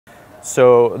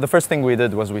So the first thing we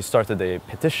did was we started a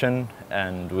petition,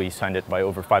 and we signed it by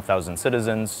over 5,000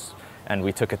 citizens, and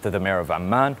we took it to the mayor of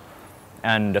Amman.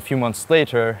 And a few months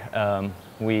later,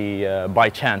 we by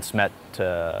chance met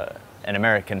an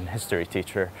American history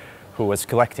teacher who was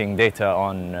collecting data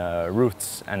on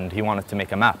routes, and he wanted to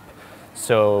make a map.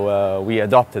 So we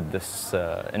adopted this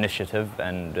initiative,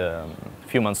 and a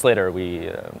few months later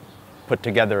we put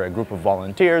together a group of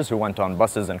volunteers who went on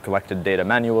buses and collected data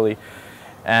manually.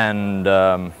 And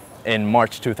in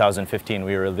March 2015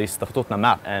 we released the Khutoutna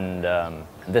map, and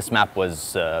this map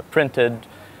was printed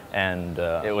and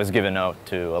it was given out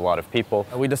to a lot of people.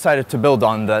 We decided to build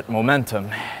on that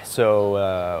momentum. So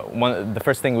the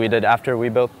first thing we did after we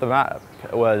built the map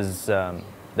was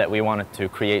that we wanted to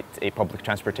create a public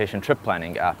transportation trip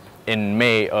planning app. In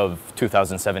May of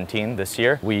 2017, this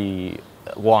year, we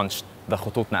launched the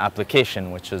Khutoutna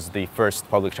application, which is the first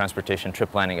public transportation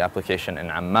trip planning application in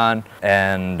Amman.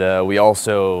 And we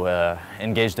also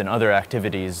engaged in other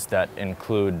activities that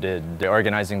included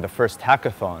organizing the first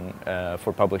hackathon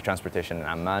for public transportation in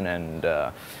Amman.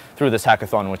 And through this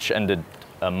hackathon, which ended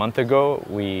a month ago,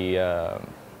 we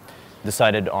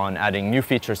decided on adding new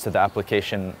features to the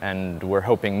application, and we're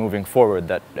hoping moving forward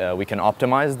that we can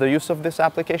optimize the use of this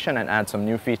application and add some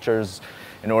new features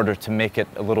in order to make it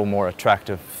a little more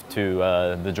attractive to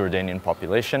the Jordanian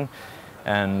population.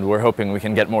 And we're hoping we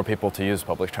can get more people to use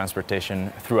public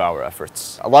transportation through our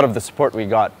efforts. A lot of the support we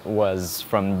got was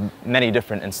from many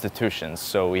different institutions.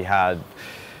 So we had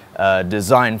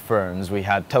design firms, we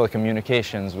had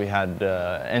telecommunications, we had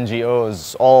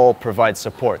NGOs, all provide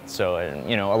support. So,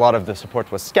 a lot of the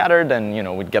support was scattered, and,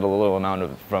 we'd get a little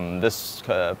amount from this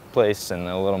place and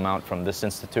a little amount from this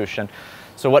institution.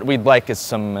 So what we'd like is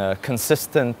some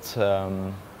consistent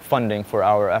funding for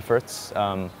our efforts.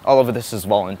 All of this is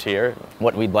volunteer.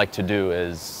 What we'd like to do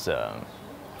is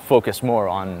focus more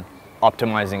on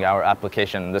optimizing our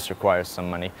application. This requires some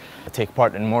money. Take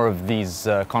part in more of these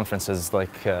conferences,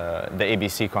 like the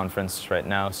ABC conference right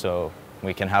now, so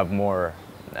we can have more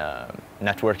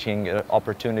networking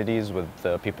opportunities with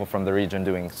people from the region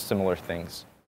doing similar things.